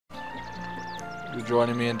You're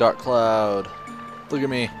joining me in Dark Cloud. Look at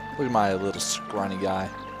me. Look at my little scrawny guy.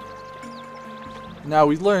 Now,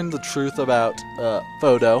 we learned the truth about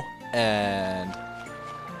Fudoh and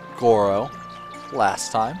Goro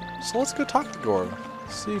last time. So let's go talk to Goro.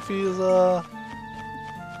 See if he's,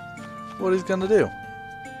 what he's gonna do.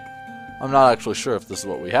 I'm not actually sure if this is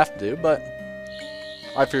what we have to do, but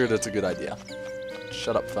I figured it's a good idea.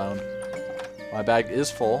 Shut up, phone. My bag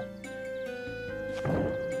is full.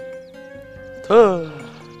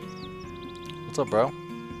 What's up, bro?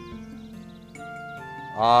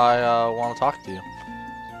 I want to talk to you.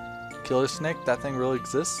 Killer snake? That thing really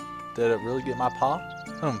exists? Did it really get my paw?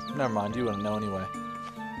 Never mind. You wouldn't know anyway.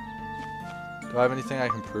 Do I have anything I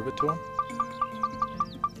can prove it to him?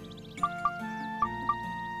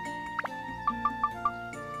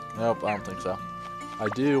 Nope, I don't think so. I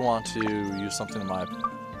do want to use something in my...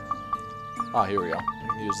 Ah, here we go. We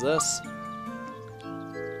can use this.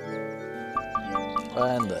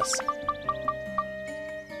 And this.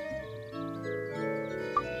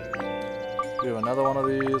 We have another one of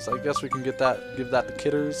these. I guess we can get that, give that to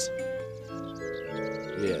Kitters.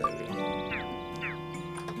 Yeah, there we go.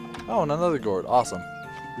 Oh, and another gourd. Awesome.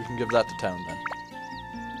 We can give that to Tone then.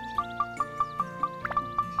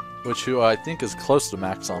 Who I think is close to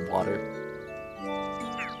max on water.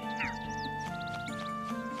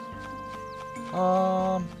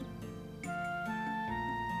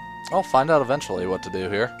 I'll find out eventually what to do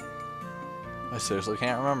here. I seriously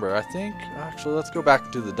can't remember. I think, actually, let's go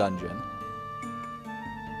back to the dungeon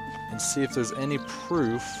and see if there's any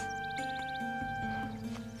proof.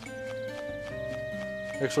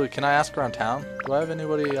 Actually, can I ask around town? Do I have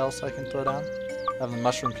anybody else I can throw down? I have the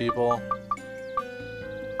mushroom people.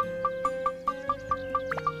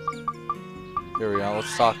 Here we go.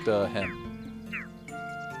 Let's talk to him.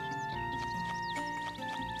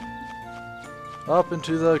 Up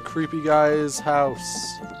into the creepy guy's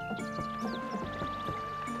house.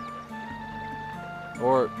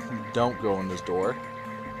 Or don't go in this door.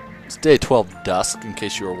 It's day 12 dusk, in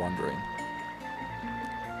case you were wondering.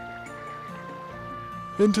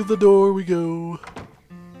 Into the door we go.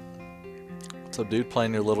 What's up, dude?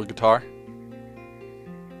 Playing your little guitar?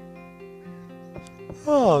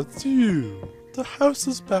 Ah, it's you. The house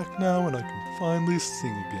is back now and I can finally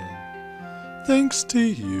sing again. Thanks to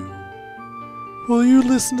you. Will you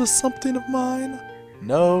listen to something of mine?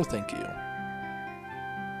 No, thank you.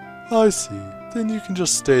 I see. Then you can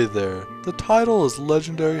just stay there. The title is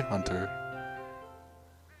Legendary Hunter.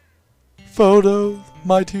 Fudoh,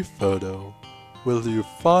 mighty Fudoh, will you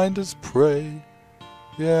find his prey?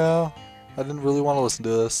 Yeah, I didn't really want to listen to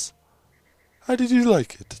this. How did you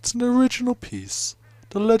like it? It's an original piece.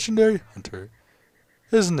 The Legendary Hunter.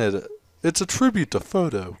 Isn't it? It's a tribute to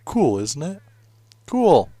Fudoh. Cool, isn't it?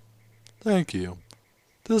 Cool. Thank you.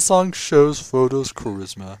 This song shows Fudoh's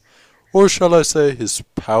charisma, or shall I say his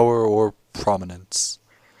power or prominence.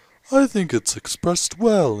 I think it's expressed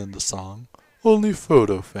well in the song. Only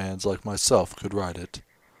Fudoh fans like myself could write it.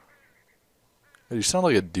 Hey, you sound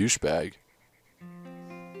like a douchebag.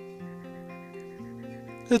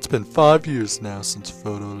 It's been 5 years now since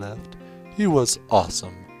Fudoh left. He was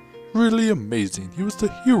awesome. Really amazing. He was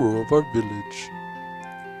the hero of our village.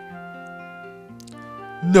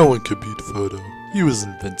 No one could beat Fudoh. He was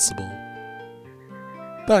invincible.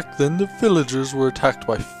 Back then, the villagers were attacked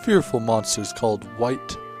by fearful monsters called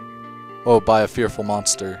by a fearful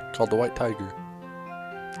monster called the White Tiger.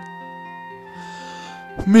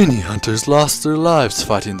 Many hunters lost their lives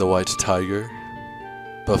fighting the White Tiger.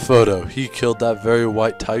 But Fudoh, he killed that very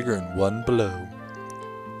White Tiger in one blow.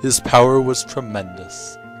 His power was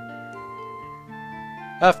tremendous.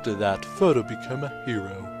 After that, Fudoh became a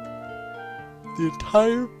hero. The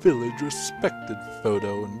entire village respected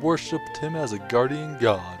Fudoh and worshipped him as a guardian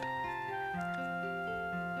god.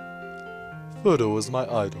 Fudoh was my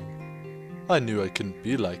idol. I knew I couldn't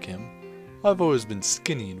be like him. I've always been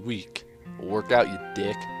skinny and weak. Work out, you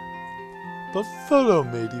dick. But Fudoh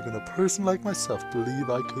made even a person like myself believe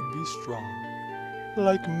I could be strong.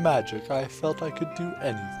 Like magic, I felt I could do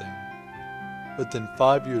anything. But then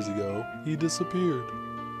 5 years ago, he disappeared.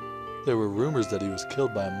 There were rumors that he was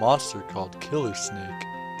killed by a monster called Killer Snake.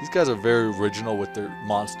 These guys are very original with their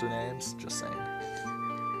monster names, just saying.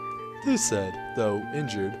 They said, though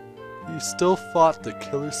injured, he still fought the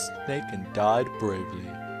Killer Snake and died bravely.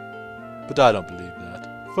 But I don't believe that.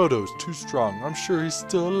 Fudoh is too strong. I'm sure he's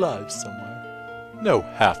still alive somewhere. No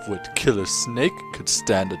half-wit Killer Snake could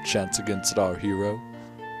stand a chance against our hero.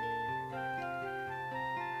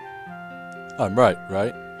 I'm right?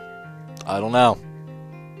 I don't know.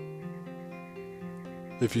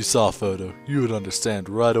 If you saw Fudoh, you would understand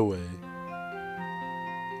right away.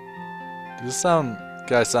 This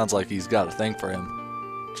guy sounds like he's got a thing for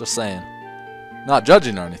him. Just saying. Not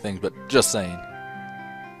judging or anything, but just saying.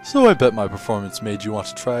 So I bet my performance made you want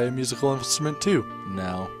to try a musical instrument too.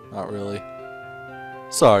 No, not really.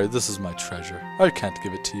 Sorry, this is my treasure. I can't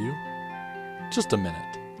give it to you. Just a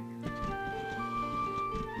minute.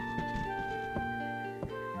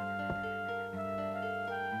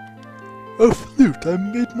 A flute I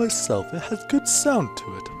made myself. It has good sound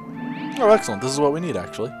to it. Oh, excellent. This is what we need,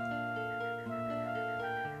 actually.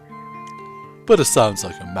 But it sounds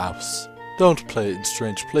like a mouse. Don't play it in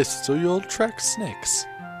strange places or you'll attract snakes.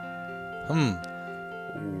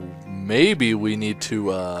 Maybe we need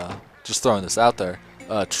to, just throwing this out there,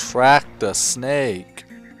 attract a snake.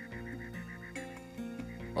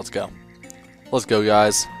 Let's go. Let's go,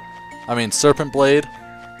 guys. I mean, serpent blade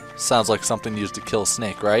sounds like something used to kill a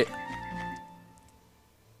snake, right?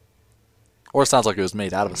 Or it sounds like it was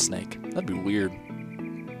made out of a snake. That'd be weird.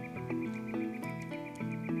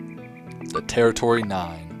 The Territory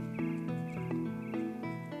 9.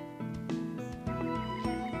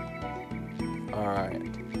 Alright.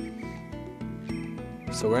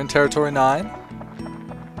 So we're in Territory 9.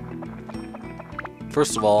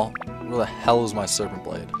 First of all, where the hell is my serpent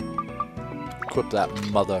blade? Equip that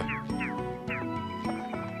mother.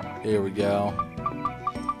 Here we go.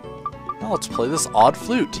 Now let's play this odd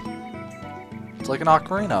flute. It's like an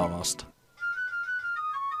ocarina almost.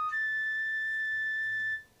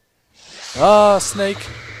 Ah, snake.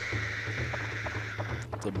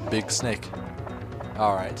 It's a big snake.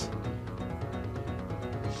 Alright.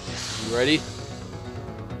 You ready?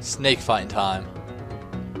 Snake fighting time.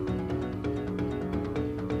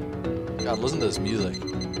 God, listen to this music.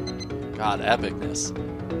 God, epicness.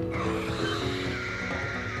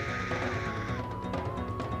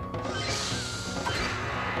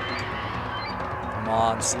 Come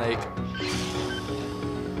on, snake.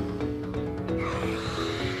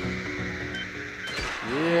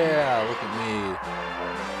 Yeah, look at me.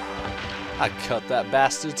 I cut that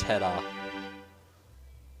bastard's head off.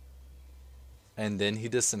 And then he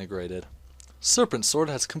disintegrated. Serpent Sword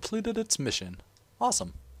has completed its mission.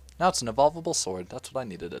 Awesome. Now it's an evolvable sword. That's what I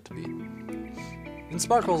needed it to be. And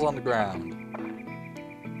sparkles on the ground.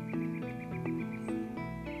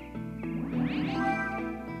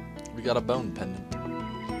 We got a bone pendant.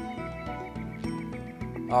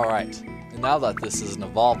 Alright. And now that this is an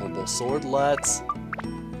evolvable sword, let's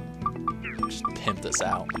just pimp this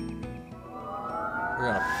out. We're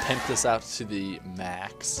gonna pimp this out to the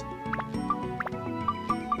max.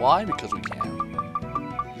 Why? Because we can.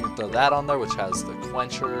 We can throw that on there, which has the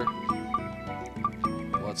quencher.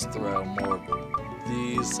 Let's throw more of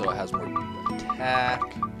these so it has more attack.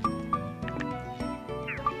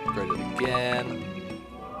 Upgrade it again.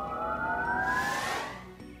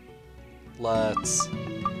 Let's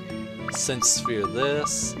Sense Sphere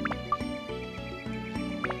this.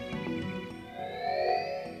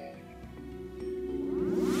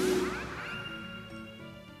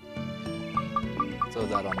 Throw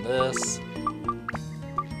that on this.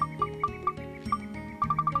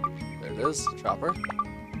 There it is, chopper.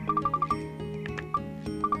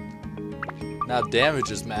 Now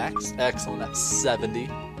damage is maxed. Excellent, at 70.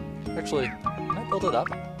 Actually, can I build it up?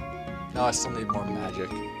 No, I still need more magic.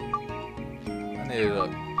 I need a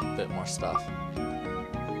bit more stuff.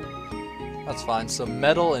 That's fine. So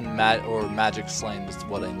metal and magic slain is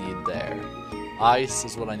what I need there. Ice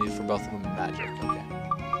is what I need for both of them. Magic. Okay.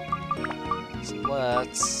 So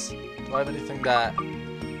let's. Do I have anything that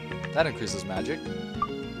increases magic?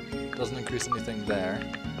 Doesn't increase anything there.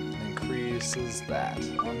 Increases that.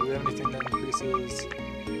 Do we have anything that increases?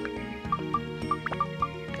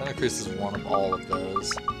 That increases one of all of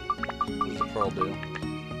those. What does the pearl do?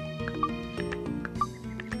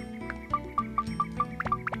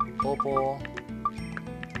 Opal.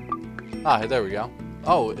 Ah, there we go.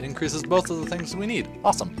 Oh, it increases both of the things we need.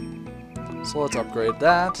 Awesome. So let's upgrade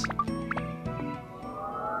that.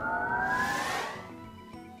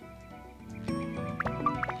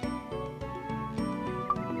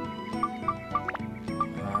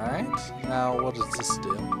 Alright, now what does this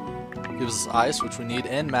do? Gives us ice, which we need,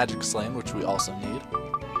 and magic slain, which we also need.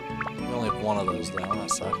 We only have one of those though,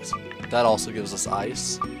 that sucks. That also gives us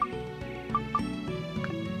ice.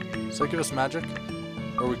 Does that give us magic?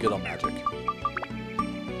 Or are we good on magic?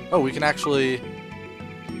 Oh, we can actually...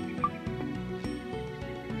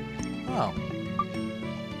 Oh.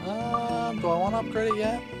 Do I want to upgrade it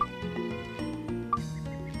yet?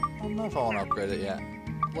 I don't know if I want to upgrade it yet.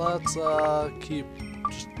 Let's keep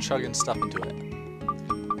just chugging stuff into it.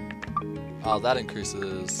 Oh, that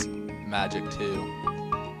increases magic too.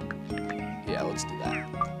 Yeah, let's do that.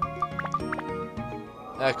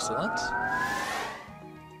 Excellent.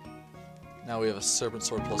 Now we have a Serpent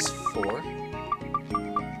Sword plus 4.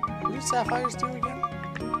 What do sapphires do again?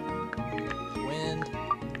 Wind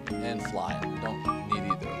and flying. Don't need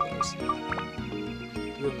either of those.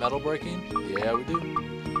 Do we have metal breaking? Yeah, we do.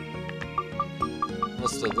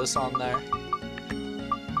 Let's throw this on there.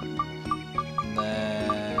 And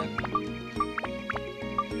then...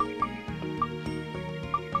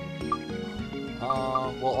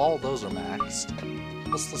 well, all of those are maxed.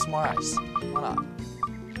 Let's throw some more ice. Why not?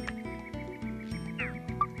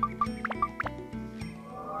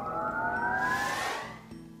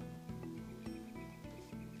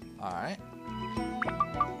 Alright.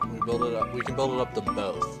 We can build it up to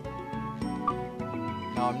both.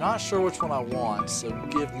 Now I'm not sure which one I want, so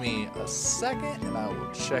give me a second and I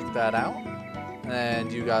will check that out.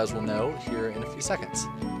 And you guys will know here in a few seconds.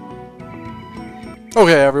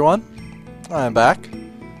 Okay everyone, I am back.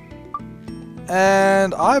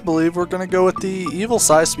 And I believe we're going to go with the evil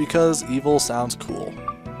size because evil sounds cool.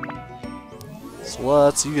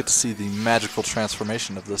 So you get to see the magical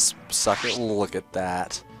transformation of this sucker. Look at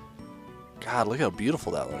that. God, look how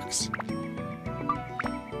beautiful that looks.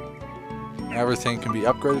 Everything can be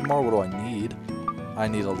upgraded more. What do I need? I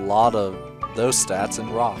need a lot of those stats in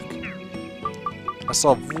rock. I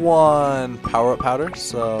still have one power-up powder,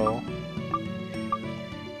 so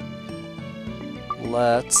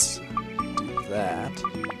let's do that.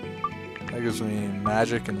 That gives me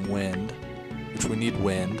magic and wind, which we need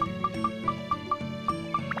wind.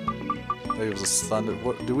 That gives us thunder.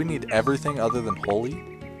 What, do we need everything other than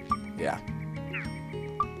holy? Yeah.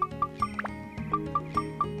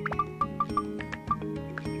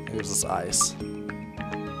 That gives us ice.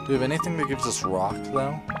 Do we have anything that gives us rock,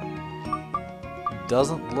 though?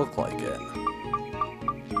 Doesn't look like it.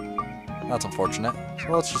 That's unfortunate.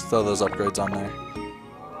 So let's just throw those upgrades on there.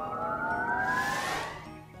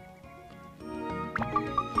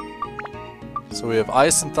 So we have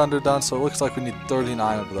ice and thunder done, so it looks like we need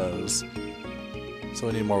 39 of those. So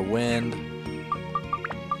we need more wind.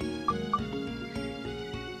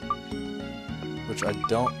 Which I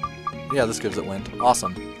don't... Yeah, this gives it wind.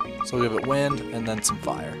 Awesome. So we'll give it wind and then some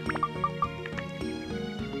fire.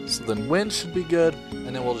 So then wind should be good,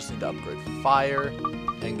 and then we'll just need to upgrade fire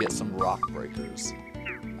and get some rock breakers.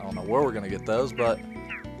 I don't know where we're going to get those, but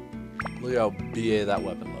look how BA that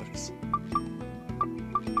weapon looks.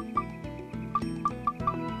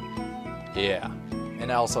 Yeah. And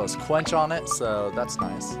it also has quench on it, so that's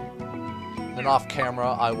nice. Then off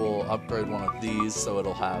camera, I will upgrade one of these so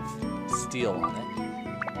it'll have steel on it.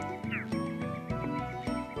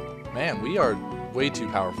 Man, we are way too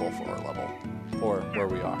powerful for our level. Or where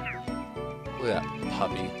we are. Look at that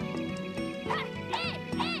puppy.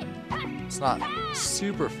 It's not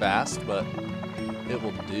super fast, but it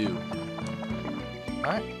will do.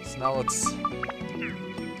 Alright, so now let's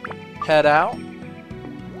head out.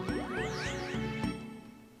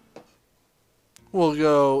 We'll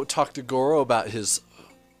go talk to Goro about his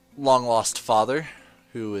long-lost father,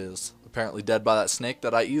 who is apparently dead by that snake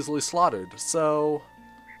that I easily slaughtered. So,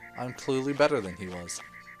 I'm clearly better than he was.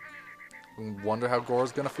 I wonder how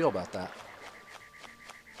Goro's gonna feel about that.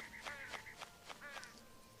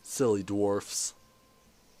 Silly dwarfs.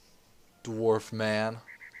 Dwarf man.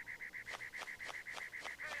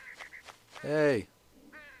 Hey.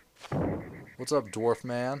 What's up, dwarf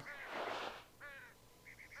man?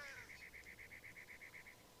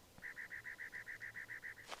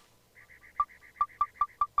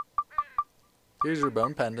 Here's your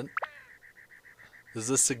bone pendant. Is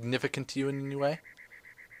this significant to you in any way?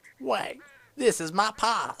 Wait, this is my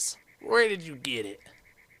paws. Where did you get it?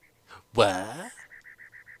 What?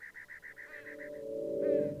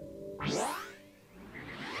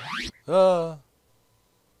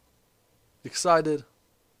 Excited.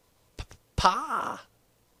 Pa!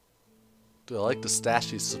 Do I like the stash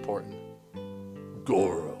he's supporting?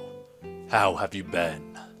 Goro, how have you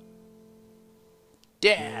been?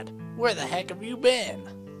 Dad, where the heck have you been?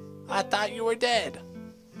 I thought you were dead.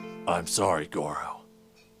 I'm sorry, Goro.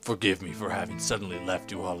 Forgive me for having suddenly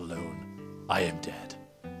left you all alone. I am dead.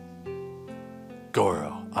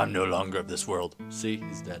 Goro, I'm no longer of this world. See,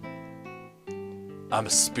 he's dead. I'm a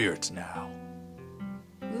spirit now.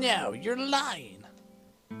 No, you're lying.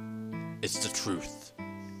 It's the truth.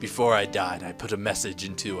 Before I died, I put a message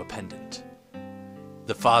into a pendant.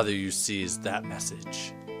 The father you see is that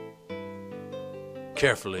message.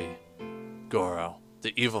 Carefully, Goro.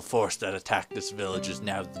 The evil force that attacked this village is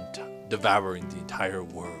now devouring the entire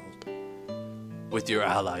world. With your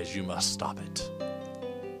allies, you must stop it.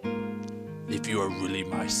 If you are really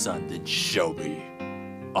my son, then show me.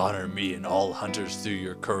 Honor me and all hunters through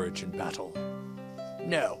your courage in battle.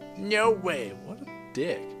 No, no way. What a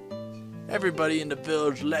dick. Everybody in the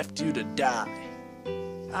village left you to die.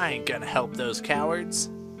 I ain't gonna help those cowards.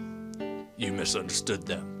 You misunderstood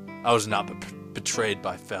them. I was not betrayed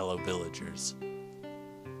by fellow villagers.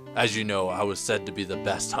 As you know, I was said to be the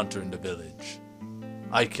best hunter in the village.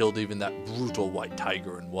 I killed even that brutal white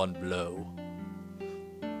tiger in one blow.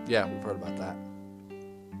 Yeah, we've heard about that.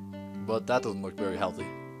 But that doesn't look very healthy.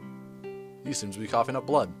 He seems to be coughing up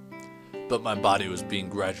blood. But my body was being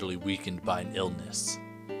gradually weakened by an illness,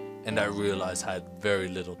 and I realized I had very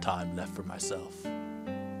little time left for myself.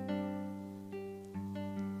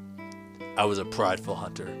 I was a prideful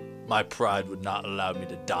hunter. My pride would not allow me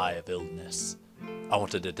to die of illness. I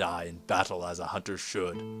wanted to die in battle as a hunter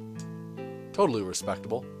should. Totally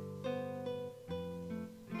respectable.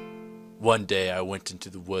 One day I went into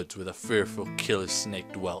the woods where the fearful killer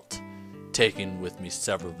snake dwelt, taking with me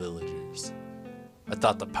several villagers. I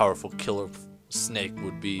thought the powerful killer snake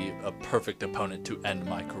would be a perfect opponent to end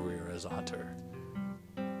my career as a hunter.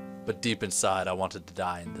 But deep inside I wanted to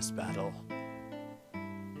die in this battle.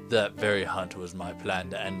 That very hunt was my plan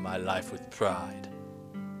to end my life with pride.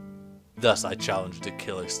 Thus I challenged the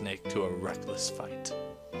killer snake to a reckless fight.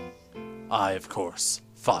 I, of course,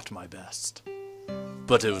 fought my best.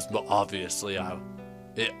 But it was obvious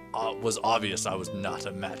I was not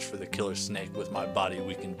a match for the killer snake with my body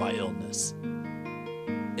weakened by illness.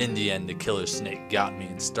 In the end, the killer snake got me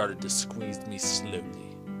and started to squeeze me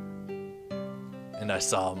slowly. And I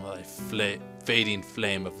saw my fading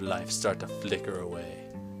flame of life start to flicker away.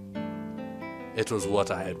 It was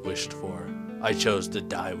what I had wished for. I chose to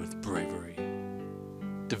die with bravery.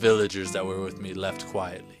 The villagers that were with me left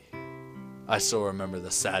quietly. I still remember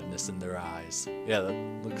the sadness in their eyes. Yeah, that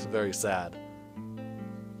looks very sad.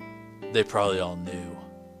 They probably all knew.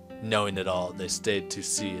 Knowing it all, they stayed to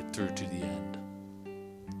see it through to the end.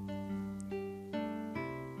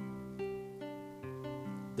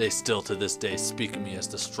 They still to this day speak of me as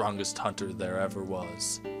the strongest hunter there ever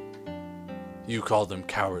was. You call them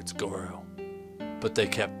cowards, Goro, but they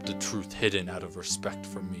kept the truth hidden out of respect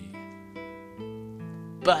for me.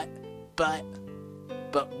 But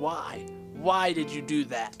why? Why did you do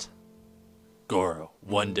that? Goro,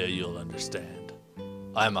 one day you'll understand.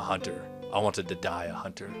 I'm a hunter. I wanted to die a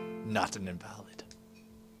hunter, not an invalid.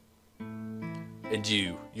 And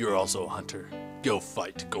you're also a hunter. Go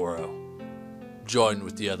fight, Goro. Join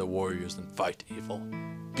with the other warriors and fight evil.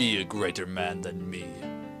 Be a greater man than me.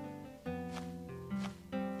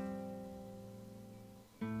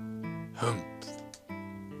 Humph. ...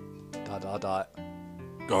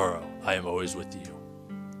 Goro, I am always with you.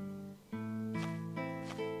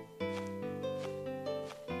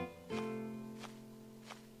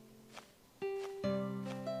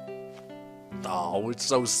 Oh, it's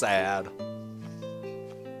so sad.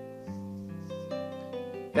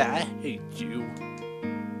 I hate you.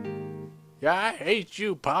 I hate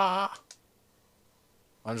you, Pa.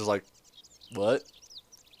 I'm just like, what?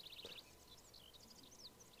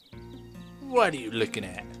 What are you looking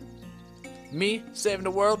at? Me saving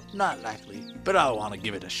the world? Not likely, but I want to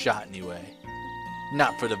give it a shot anyway.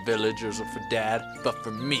 Not for the villagers or for Dad, but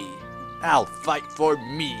for me. I'll fight for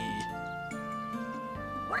me.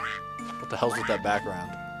 What the hell's with that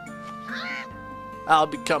background? I'll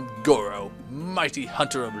become Goro, mighty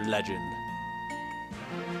hunter of legend.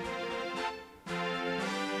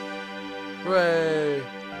 Hooray!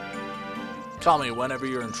 Call me whenever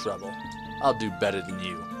you're in trouble. I'll do better than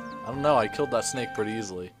you. I don't know, I killed that snake pretty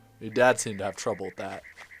easily. Your dad seemed to have trouble with that.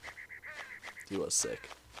 He was sick.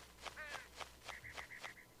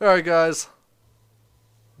 Alright guys.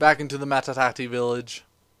 Back into the Matatati village.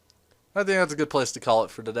 I think that's a good place to call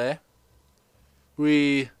it for today.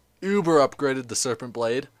 We uber upgraded the serpent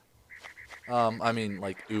blade. I mean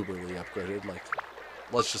like uberly upgraded, like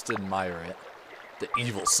let's just admire it. The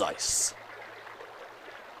evil size.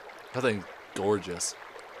 That thing's gorgeous.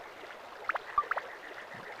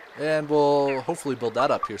 And we'll hopefully build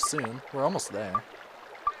that up here soon. We're almost there.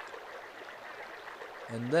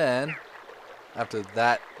 And then, after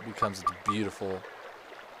that becomes its beautiful,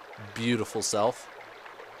 beautiful self.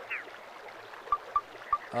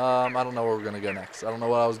 I don't know where we're going to go next. I don't know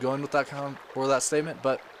what I was going with that that statement,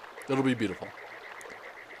 but it'll be beautiful.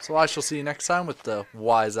 So I shall see you next time with the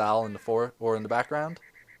wise owl in the in the background.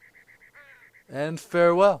 And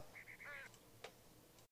farewell.